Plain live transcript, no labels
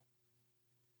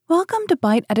Welcome to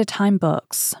Bite at a Time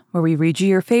Books, where we read you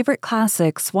your favorite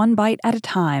classics one bite at a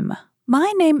time.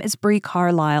 My name is Bree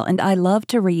Carlisle, and I love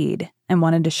to read, and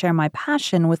wanted to share my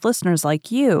passion with listeners like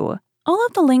you. All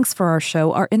of the links for our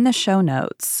show are in the show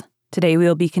notes. Today we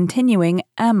will be continuing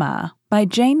Emma by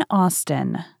Jane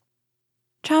Austen.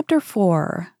 Chapter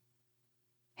 4.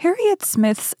 Harriet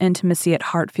Smith's intimacy at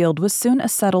Hartfield was soon a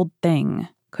settled thing.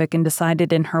 Quick and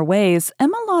decided in her ways,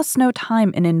 Emma lost no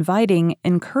time in inviting,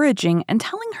 encouraging, and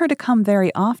telling her to come very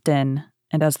often,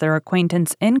 and as their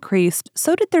acquaintance increased,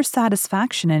 so did their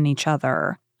satisfaction in each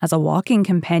other. As a walking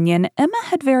companion, Emma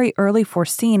had very early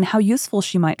foreseen how useful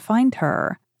she might find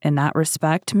her. In that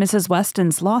respect, Mrs.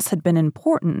 Weston's loss had been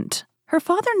important. Her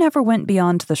father never went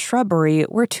beyond the shrubbery,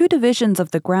 where 2 divisions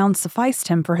of the ground sufficed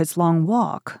him for his long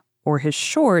walk, or his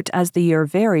short as the year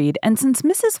varied, and since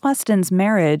Mrs. Weston's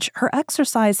marriage, her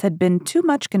exercise had been too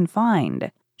much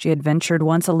confined. She had ventured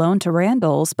once alone to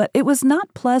Randalls, but it was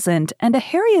not pleasant, and a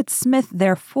Harriet Smith,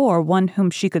 therefore, one whom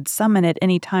she could summon at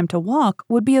any time to walk,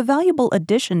 would be a valuable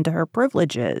addition to her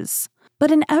privileges.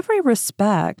 But in every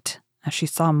respect, as she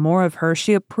saw more of her,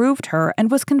 she approved her,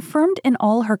 and was confirmed in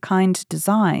all her kind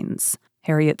designs.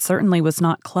 Harriet certainly was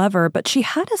not clever, but she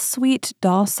had a sweet,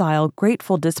 docile,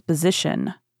 grateful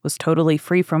disposition, was totally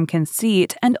free from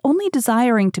conceit, and only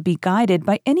desiring to be guided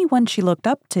by anyone she looked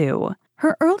up to.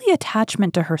 Her early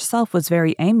attachment to herself was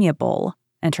very amiable,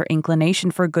 and her inclination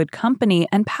for good company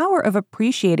and power of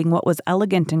appreciating what was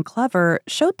elegant and clever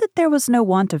showed that there was no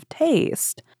want of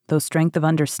taste, though strength of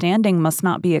understanding must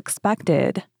not be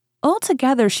expected.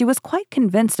 Altogether, she was quite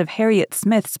convinced of Harriet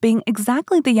Smith's being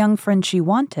exactly the young friend she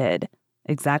wanted,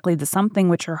 exactly the something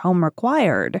which her home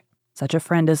required. Such a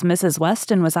friend as Mrs.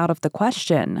 Weston was out of the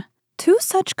question. 2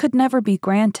 such could never be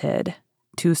granted.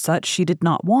 2 such she did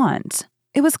not want.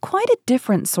 It was quite a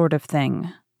different sort of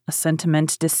thing, a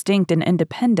sentiment distinct and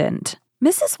independent.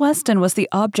 Mrs. Weston was the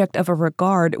object of a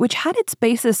regard which had its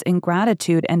basis in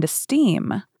gratitude and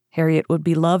esteem. Harriet would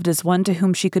be loved as one to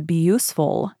whom she could be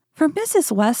useful. For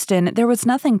Mrs. Weston there was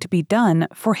nothing to be done,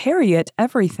 for Harriet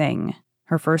everything.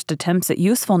 Her first attempts at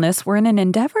usefulness were in an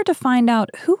endeavor to find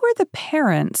out who were the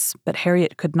parents, but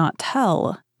Harriet could not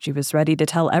tell. She was ready to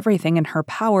tell everything in her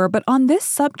power, but on this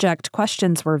subject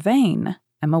questions were vain.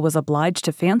 Emma was obliged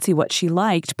to fancy what she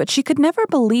liked, but she could never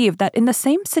believe that in the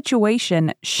same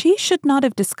situation she should not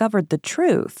have discovered the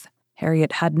truth.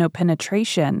 Harriet had no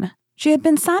penetration. She had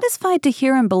been satisfied to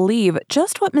hear and believe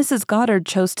just what Mrs. Goddard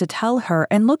chose to tell her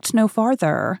and looked no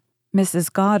farther.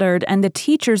 Mrs. Goddard and the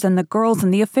teachers and the girls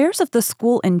and the affairs of the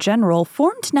school in general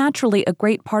formed naturally a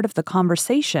great part of the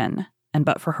conversation, and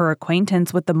but for her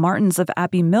acquaintance with the Martins of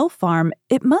Abbey Mill Farm,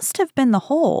 it must have been the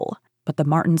whole. But the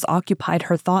Martins occupied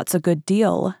her thoughts a good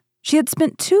deal. She had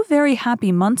spent 2 very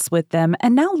happy months with them,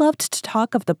 and now loved to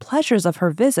talk of the pleasures of her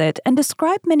visit and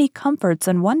describe many comforts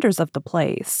and wonders of the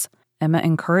place. Emma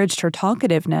encouraged her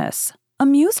talkativeness,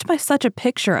 amused by such a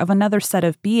picture of another set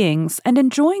of beings, and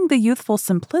enjoying the youthful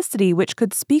simplicity which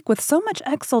could speak with so much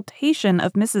exultation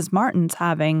of Mrs. Martin's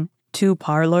having 2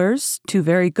 parlors, 2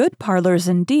 very good parlors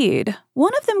indeed,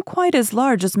 one of them quite as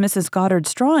large as Mrs.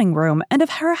 Goddard's drawing room, and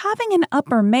of her having an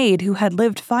upper maid who had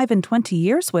lived 25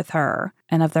 years with her,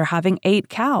 and of their having 8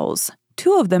 cows,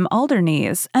 2 of them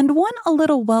Alderneys, and 1 a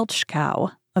little Welsh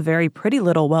cow, a very pretty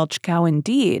little Welsh cow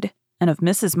indeed, and of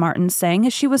Mrs. Martin saying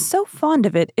as she was so fond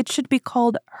of it, it should be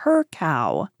called her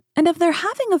cow, and of their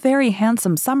having a very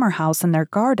handsome summer house in their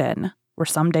garden, where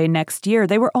some day next year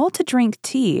they were all to drink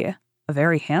tea, a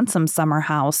very handsome summer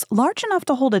house, large enough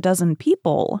to hold 12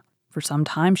 people. For some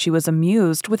time she was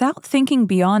amused, without thinking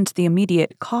beyond the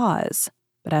immediate cause,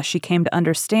 but as she came to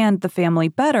understand the family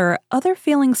better, other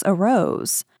feelings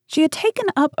arose. She had taken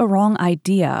up a wrong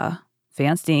idea,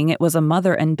 fancying it was a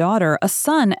mother and daughter, a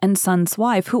son and son's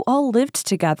wife, who all lived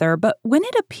together, but when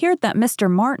it appeared that Mr.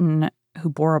 Martin, who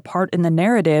bore a part in the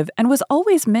narrative and was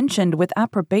always mentioned with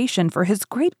approbation for his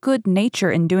great good nature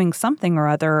in doing something or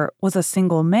other, was a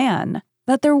single man,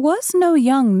 that there was no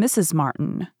young Mrs.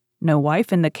 Martin, no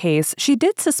wife in the case, she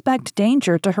did suspect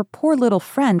danger to her poor little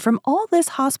friend from all this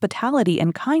hospitality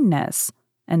and kindness,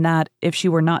 and that, if she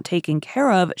were not taken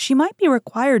care of, she might be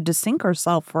required to sink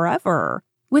herself forever.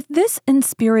 With this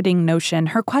inspiriting notion,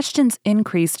 her questions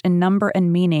increased in number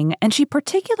and meaning, and she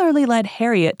particularly led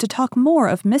Harriet to talk more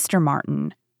of Mr.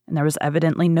 Martin, and there was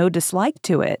evidently no dislike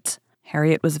to it.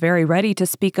 Harriet was very ready to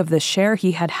speak of the share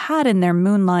he had had in their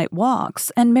moonlight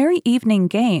walks and merry evening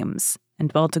games, and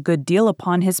dwelt a good deal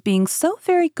upon his being so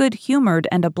very good-humored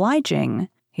and obliging.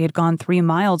 He had gone 3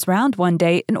 miles round one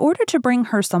day in order to bring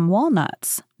her some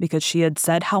walnuts, because she had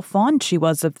said how fond she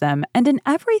was of them, and in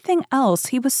everything else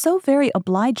he was so very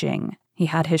obliging. He He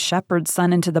had his shepherd's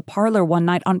son into the parlor one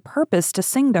night on purpose to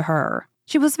sing to her.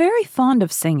 She was very fond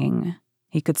of singing.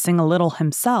 He could sing a little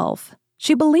himself.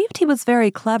 She believed he was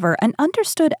very clever and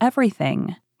understood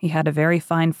everything. He had a very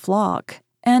fine flock.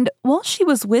 And while she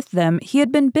was with them, he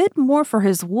had been bid more for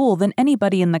his wool than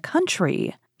anybody in the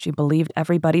country. She believed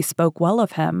everybody spoke well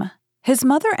of him. His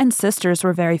mother and sisters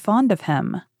were very fond of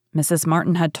him. Mrs.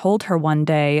 Martin had told her one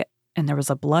day, and there was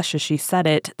a blush as she said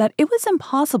it, that it was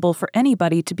impossible for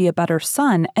anybody to be a better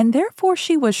son, and therefore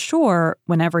she was sure,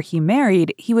 whenever he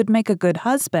married, he would make a good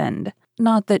husband.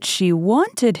 Not that she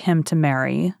wanted him to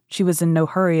marry. She was in no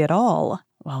hurry at all.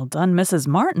 Well done, Mrs.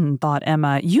 Martin, thought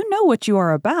Emma. You know what you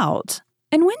are about.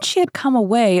 And when she had come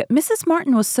away, Mrs.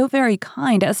 Martin was so very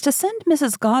kind as to send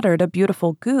Mrs. Goddard a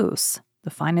beautiful goose, the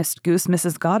finest goose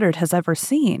Mrs. Goddard has ever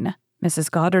seen.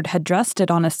 Mrs. Goddard had dressed it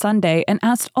on a Sunday and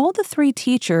asked all the 3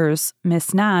 teachers,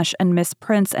 Miss Nash and Miss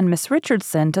Prince and Miss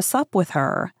Richardson, to sup with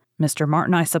her. Mr.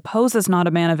 Martin, I suppose, is not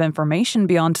a man of information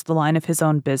beyond the line of his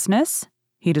own business.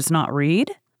 He does not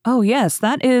read? Oh, yes,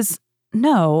 that is—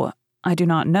 No, I do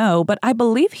not know, but I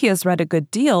believe he has read a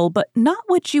good deal, but not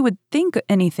what you would think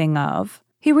anything of.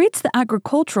 He reads the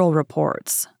agricultural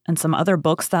reports, and some other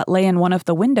books that lay in one of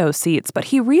the window seats, but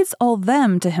he reads all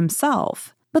them to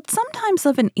himself. But sometimes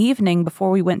of an evening before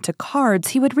we went to cards,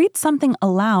 he would read something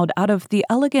aloud out of the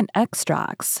Elegant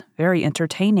Extracts, very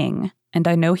entertaining. And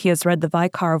I know he has read the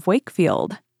Vicar of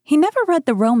Wakefield. He never read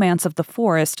the Romance of the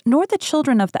Forest, nor the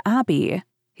Children of the Abbey.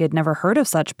 He had never heard of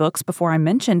such books before I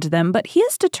mentioned them, but he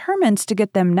is determined to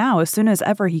get them now as soon as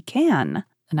ever he can.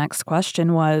 The next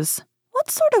question was, what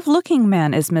sort of looking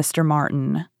man is Mr.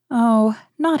 Martin? Oh,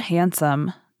 not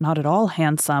handsome. Not at all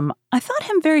handsome. I thought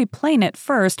him very plain at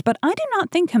first, but I do not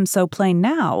think him so plain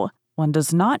now. One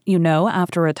does not, you know,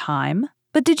 after a time.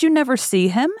 But did you never see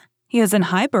him? He is in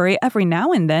Highbury every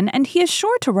now and then, and he is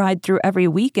sure to ride through every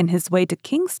week in his way to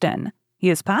Kingston. He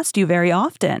has passed you very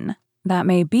often. That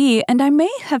may be, and I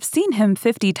may have seen him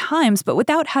 50 times, but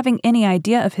without having any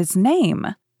idea of his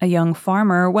name. A young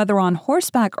farmer, whether on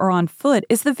horseback or on foot,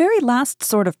 is the very last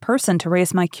sort of person to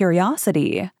raise my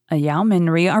curiosity. A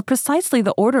yeomanry are precisely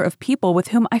the order of people with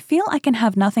whom I feel I can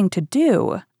have nothing to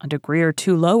do. A degree or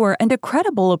 2 lower and a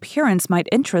credible appearance might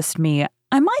interest me.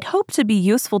 I might hope to be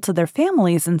useful to their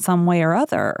families in some way or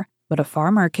other. But a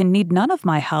farmer can need none of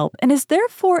my help, and is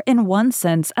therefore, in one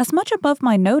sense, as much above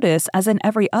my notice as in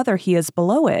every other he is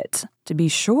below it. To be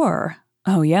sure.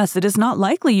 Oh yes, it is not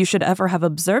likely you should ever have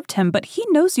observed him, but he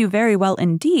knows you very well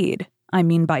indeed. I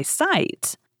mean by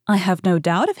sight. I have no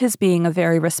doubt of his being a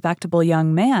very respectable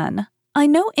young man. I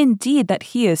know indeed that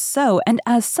he is so, and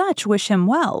as such wish him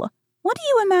well. What do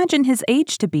you imagine his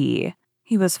age to be?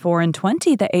 He was 24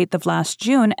 the 8th of last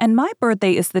June, and my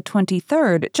birthday is the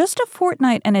 23rd, just a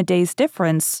fortnight and a day's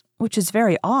difference, which is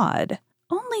very odd.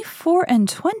 Only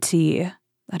 24.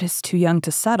 That is too young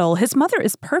to settle. His mother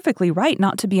is perfectly right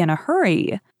not to be in a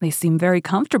hurry. They seem very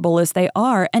comfortable as they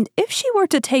are, and if she were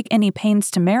to take any pains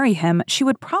to marry him, she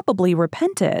would probably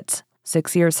repent it.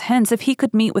 6 years hence, if he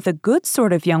could meet with a good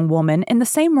sort of young woman in the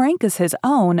same rank as his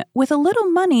own, with a little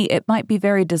money it might be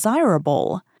very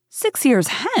desirable. 6 years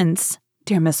hence?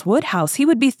 Dear Miss Woodhouse, he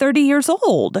would be 30 years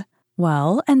old.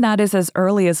 Well, and that is as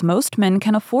early as most men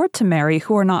can afford to marry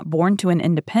who are not born to an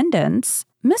independence.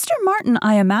 Mr. Martin,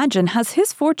 I imagine, has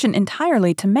his fortune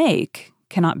entirely to make,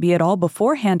 cannot be at all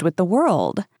beforehand with the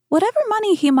world. Whatever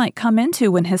money he might come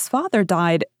into when his father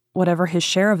died, whatever his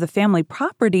share of the family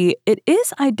property, it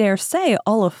is, I dare say,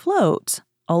 all afloat,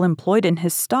 all employed in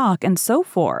his stock, and so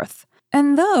forth.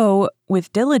 And though,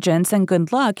 with diligence and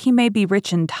good luck, he may be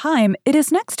rich in time, it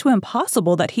is next to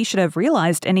impossible that he should have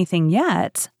realized anything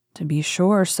yet. To be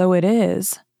sure, so it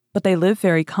is. But they live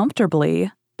very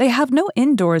comfortably. They have no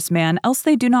indoors man, else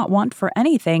they do not want for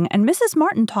anything, and Mrs.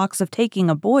 Martin talks of taking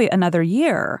a boy another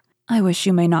year. I wish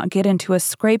you may not get into a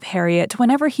scrape, Harriet,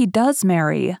 whenever he does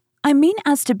marry. I mean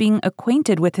as to being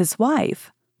acquainted with his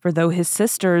wife. For though his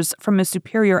sisters, from a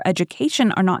superior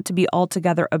education, are not to be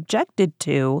altogether objected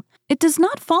to, it does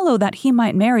not follow that he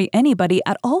might marry anybody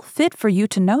at all fit for you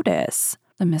to notice.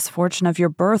 The misfortune of your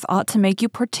birth ought to make you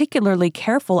particularly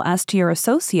careful as to your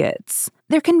associates.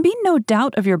 There can be no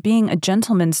doubt of your being a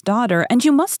gentleman's daughter, and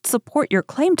you must support your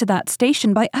claim to that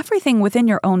station by everything within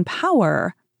your own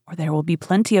power, or there will be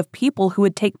plenty of people who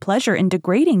would take pleasure in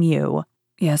degrading you.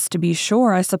 Yes, to be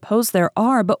sure, I suppose there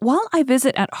are, but while I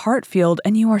visit at Hartfield,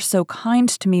 and you are so kind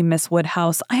to me, Miss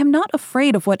Woodhouse, I am not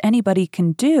afraid of what anybody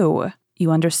can do. You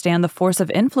understand the force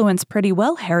of influence pretty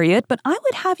well, Harriet, but I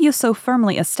would have you so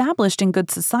firmly established in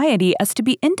good society as to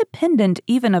be independent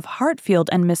even of Hartfield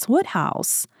and Miss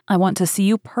Woodhouse. I want to see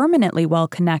you permanently well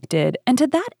connected, and to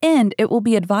that end it will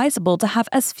be advisable to have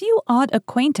as few odd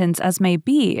acquaintance as may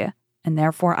be. And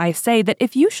therefore I say that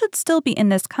if you should still be in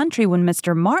this country when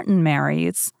Mr. Martin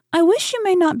marries, I wish you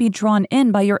may not be drawn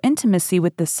in by your intimacy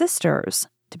with the sisters,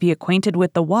 to be acquainted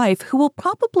with the wife who will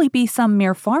probably be some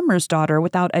mere farmer's daughter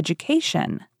without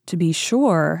education. To be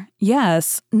sure,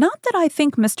 yes, not that I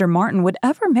think Mr. Martin would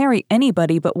ever marry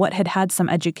anybody but what had had some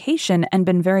education and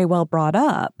been very well brought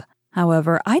up.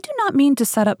 However, I do not mean to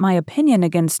set up my opinion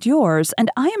against yours, and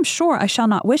I am sure I shall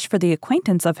not wish for the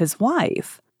acquaintance of his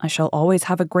wife. I shall always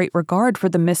have a great regard for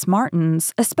the Miss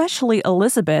Martins, especially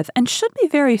Elizabeth, and should be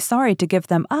very sorry to give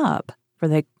them up, for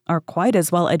they are quite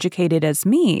as well educated as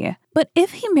me. But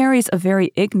if he marries a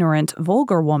very ignorant,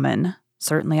 vulgar woman,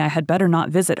 certainly I had better not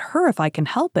visit her if I can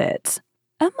help it."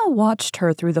 Emma watched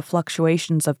her through the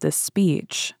fluctuations of this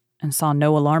speech, and saw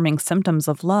no alarming symptoms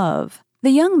of love. The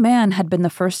young man had been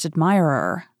the first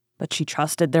admirer, but she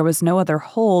trusted there was no other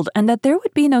hold and that there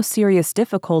would be no serious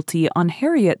difficulty on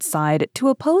Harriet's side to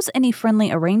oppose any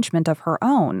friendly arrangement of her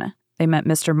own. They met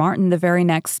Mr. Martin the very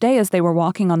next day as they were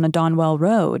walking on the Donwell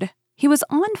Road. He was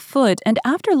on foot and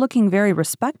after looking very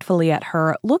respectfully at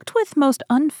her, looked with most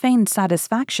unfeigned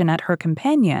satisfaction at her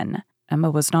companion. Emma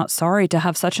was not sorry to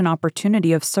have such an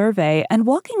opportunity of survey, and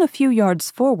walking a few yards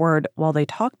forward while they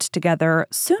talked together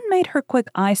soon made her quick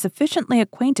eye sufficiently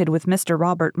acquainted with Mr.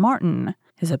 Robert Martin.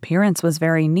 His appearance was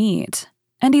very neat,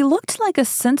 and he looked like a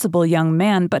sensible young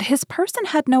man, but his person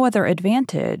had no other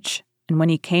advantage. And when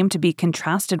he came to be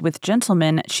contrasted with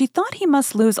gentlemen, she thought he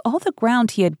must lose all the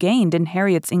ground he had gained in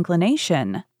Harriet's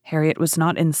inclination. Harriet was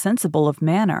not insensible of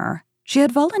manner. She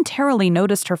had voluntarily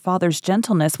noticed her father's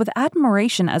gentleness with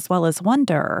admiration as well as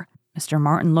wonder. Mr.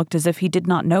 Martin looked as if he did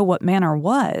not know what manner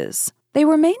was. They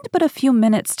remained but a few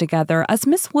minutes together, as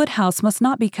Miss Woodhouse must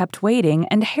not be kept waiting,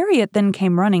 and Harriet then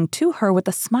came running to her with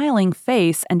a smiling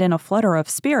face and in a flutter of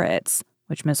spirits,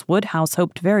 which Miss Woodhouse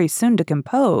hoped very soon to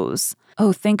compose.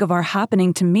 Oh, think of our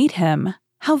happening to meet him!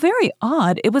 How very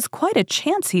odd! It was quite a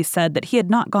chance, he said, that he had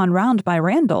not gone round by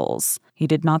Randall's. He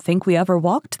did not think we ever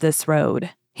walked this road.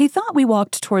 He thought we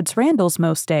walked towards Randall's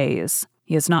most days.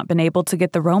 He has not been able to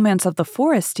get the romance of the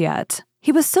forest yet.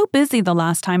 He was so busy the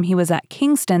last time he was at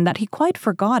Kingston that he quite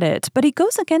forgot it, but he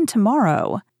goes again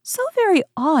tomorrow. So very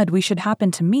odd we should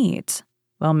happen to meet.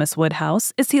 Well, Miss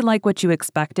Woodhouse, is he like what you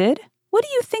expected? What do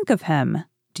you think of him?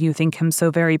 Do you think him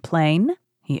so very plain?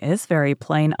 He is very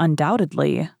plain,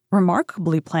 undoubtedly.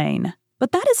 Remarkably plain.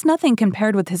 But that is nothing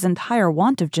compared with his entire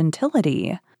want of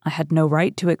gentility. I had no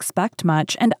right to expect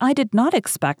much, and I did not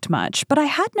expect much, but I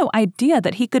had no idea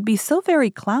that he could be so very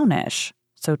clownish,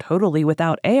 so totally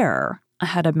without air. I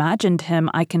had imagined him,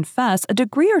 I confess, a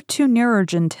degree or two nearer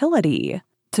gentility.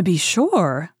 To be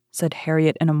sure, said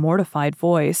Harriet in a mortified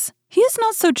voice, he is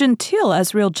not so genteel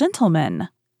as real gentlemen.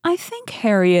 I think,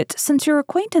 Harriet, since your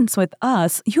acquaintance with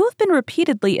us, you have been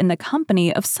repeatedly in the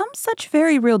company of some such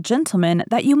very real gentlemen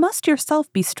that you must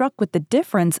yourself be struck with the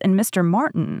difference in Mr.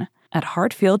 Martin. At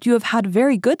Hartfield you have had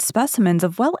very good specimens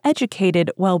of well-educated,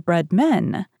 well-bred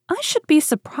men. I should be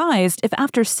surprised if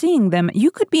after seeing them you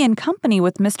could be in company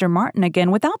with Mr. Martin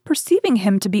again without perceiving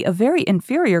him to be a very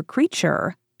inferior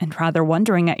creature, and rather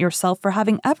wondering at yourself for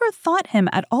having ever thought him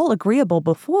at all agreeable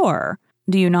before.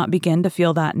 Do you not begin to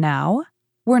feel that now?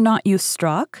 Were not you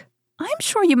struck? I am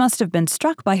sure you must have been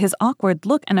struck by his awkward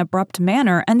look and abrupt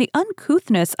manner and the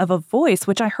uncouthness of a voice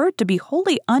which I heard to be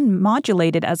wholly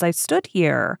unmodulated as I stood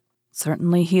here.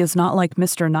 Certainly he is not like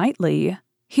Mr. Knightley.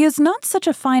 He has not such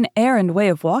a fine air and way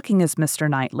of walking as Mr.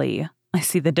 Knightley. I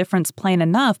see the difference plain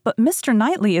enough, but Mr.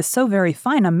 Knightley is so very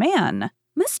fine a man.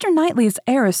 Mr. Knightley's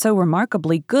air is so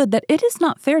remarkably good that it is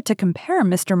not fair to compare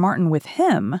Mr. Martin with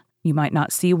him. You might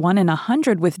not see 1 in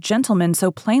 100 with gentlemen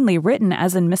so plainly written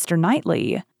as in Mr.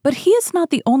 Knightley, but he is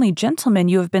not the only gentleman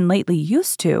you have been lately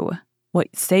used to. What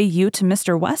say you to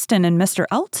Mr. Weston and Mr.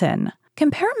 Elton?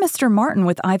 Compare Mr. Martin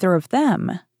with either of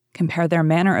them. Compare their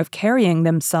manner of carrying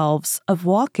themselves, of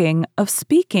walking, of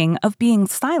speaking, of being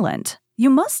silent. You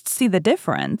must see the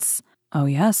difference. Oh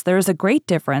yes, there is a great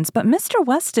difference, but Mr.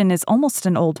 Weston is almost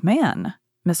an old man.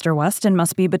 Mr. Weston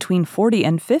must be between 40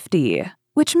 and 50,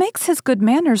 which makes his good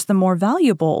manners the more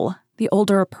valuable. The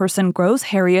older a person grows,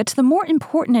 Harriet, the more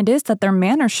important it is that their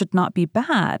manners should not be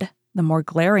bad. The more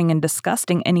glaring and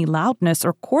disgusting any loudness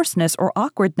or coarseness or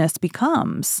awkwardness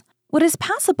becomes. What is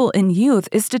passable in youth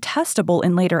is detestable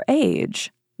in later age.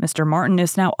 Mr. Martin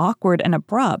is now awkward and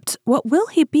abrupt. What will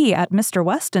he be at Mr.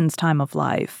 Weston's time of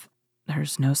life?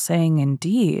 There's no saying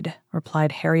indeed,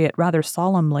 replied Harriet rather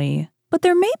solemnly, but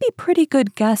there may be pretty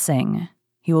good guessing.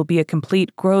 He He will be a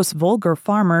complete, gross, vulgar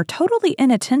farmer, totally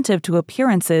inattentive to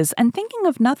appearances and thinking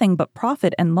of nothing but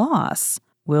profit and loss.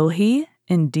 Will he?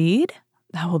 Indeed?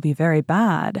 That will be very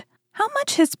bad. How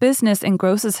much his business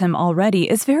engrosses him already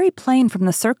is very plain from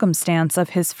the circumstance of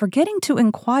his forgetting to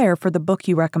inquire for the book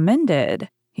you recommended.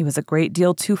 He was a great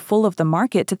deal too full of the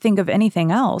market to think of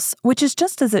anything else, which is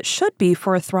just as it should be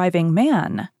for a thriving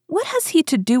man. What has he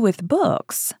to do with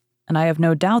books? And I have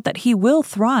no doubt that he will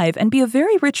thrive and be a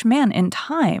very rich man in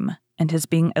time, and his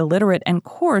being illiterate and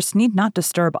coarse need not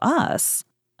disturb us.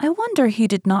 I wonder he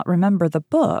did not remember the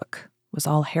book, was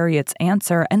all Harriet's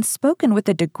answer, and spoken with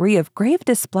a degree of grave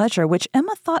displeasure which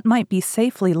Emma thought might be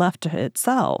safely left to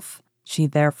itself. She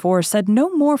therefore said no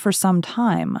more for some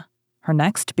time. Her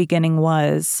next beginning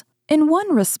was, "In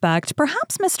one respect,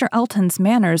 perhaps Mr. Elton's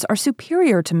manners are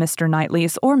superior to Mr.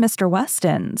 Knightley's or Mr.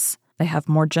 Weston's. They have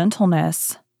more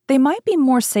gentleness. They might be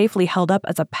more safely held up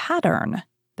as a pattern.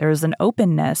 There is an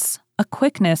openness, a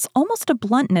quickness, almost a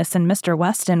bluntness in Mr.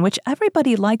 Weston which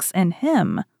everybody likes in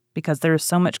him, because there is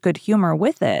so much good humor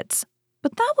with it.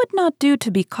 But that would not do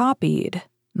to be copied.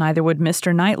 Neither would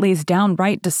Mr. Knightley's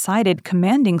downright decided,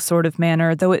 commanding sort of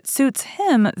manner, though it suits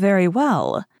him very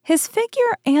well. His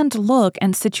figure and look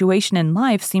and situation in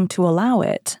life seem to allow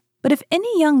it. But if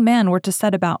any young man were to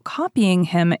set about copying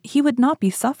him, he would not be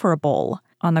sufferable.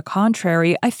 On the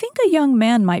contrary, I think a young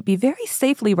man might be very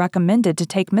safely recommended to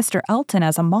take Mr. Elton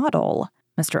as a model.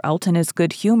 Mr. Elton is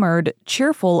good-humored,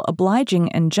 cheerful,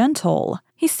 obliging, and gentle.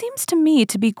 He seems to me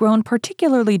to be grown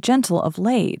particularly gentle of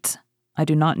late. I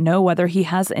do not know whether he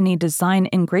has any design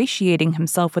ingratiating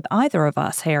himself with either of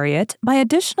us, Harriet, by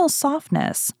additional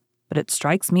softness, but it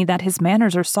strikes me that his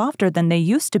manners are softer than they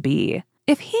used to be.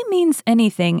 If he means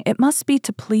anything, it must be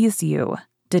to please you.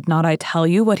 Did not I tell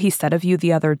you what he said of you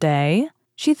the other day?"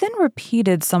 She then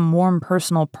repeated some warm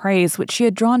personal praise which she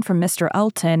had drawn from Mr.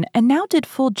 Elton and now did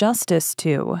full justice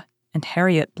to, and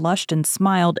Harriet blushed and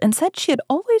smiled and said she had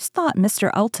always thought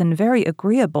Mr. Elton very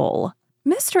agreeable.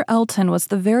 Mr. Elton was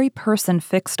the very person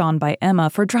fixed on by Emma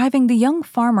for driving the young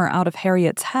farmer out of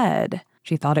Harriet's head.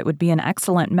 She thought it would be an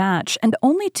excellent match, and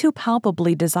only too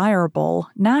palpably desirable,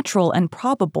 natural, and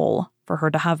probable for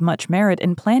her to have much merit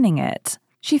in planning it.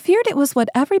 She feared it was what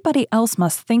everybody else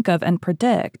must think of and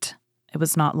predict. It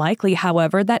was not likely,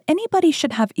 however, that anybody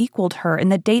should have equaled her in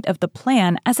the date of the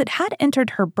plan as it had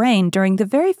entered her brain during the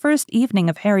very first evening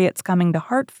of Harriet's coming to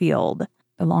Hartfield.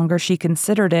 The longer she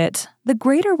considered it, the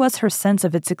greater was her sense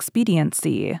of its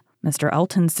expediency. Mr.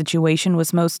 Elton's situation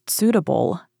was most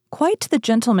suitable, quite the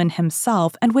gentleman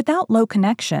himself and without low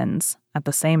connections, at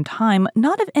the same time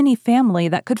not of any family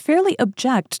that could fairly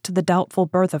object to the doubtful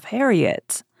birth of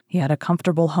Harriet. He had a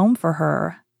comfortable home for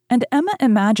her, and Emma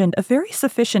imagined a very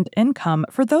sufficient income,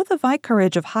 for though the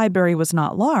vicarage of Highbury was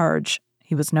not large,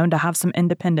 he was known to have some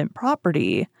independent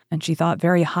property, and she thought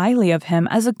very highly of him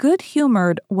as a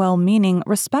good-humored, well-meaning,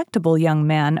 respectable young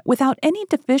man without any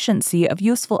deficiency of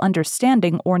useful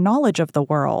understanding or knowledge of the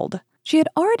world. She had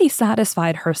already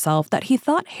satisfied herself that he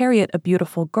thought Harriet a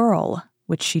beautiful girl,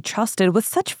 which she trusted with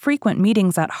such frequent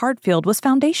meetings at Hartfield was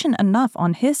foundation enough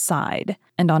on his side,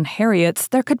 and on Harriet's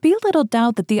there could be little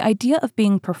doubt that the idea of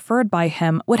being preferred by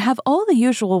him would have all the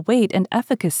usual weight and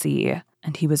efficacy,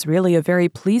 and he was really a very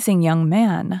pleasing young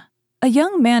man. A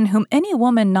young man whom any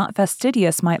woman not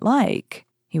fastidious might like.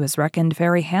 He was reckoned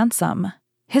very handsome.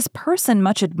 His person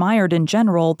much admired in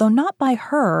general, though not by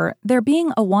her, there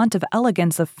being a want of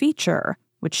elegance of feature,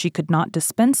 which she could not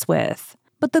dispense with.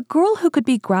 But the girl who could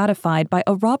be gratified by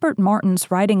a Robert Martin's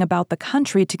riding about the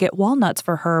country to get walnuts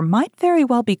for her might very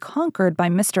well be conquered by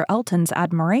Mr. Elton's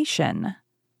admiration.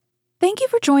 Thank you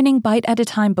for joining Bite at a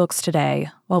Time Books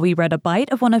today, while we read a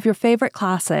bite of one of your favorite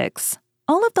classics.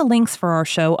 All of the links for our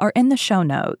show are in the show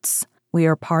notes. We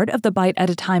are part of the Bite at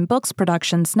a Time Books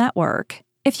Productions Network.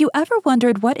 If you ever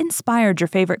wondered what inspired your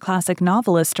favorite classic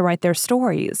novelists to write their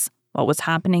stories, what was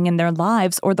happening in their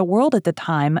lives or the world at the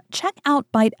time, check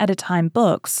out Bite at a Time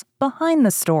Books, Behind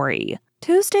the Story,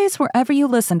 Tuesdays wherever you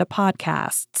listen to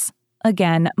podcasts.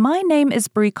 Again, my name is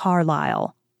Bree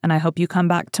Carlisle, and I hope you come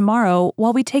back tomorrow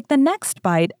while we take the next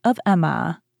bite of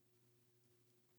Emma.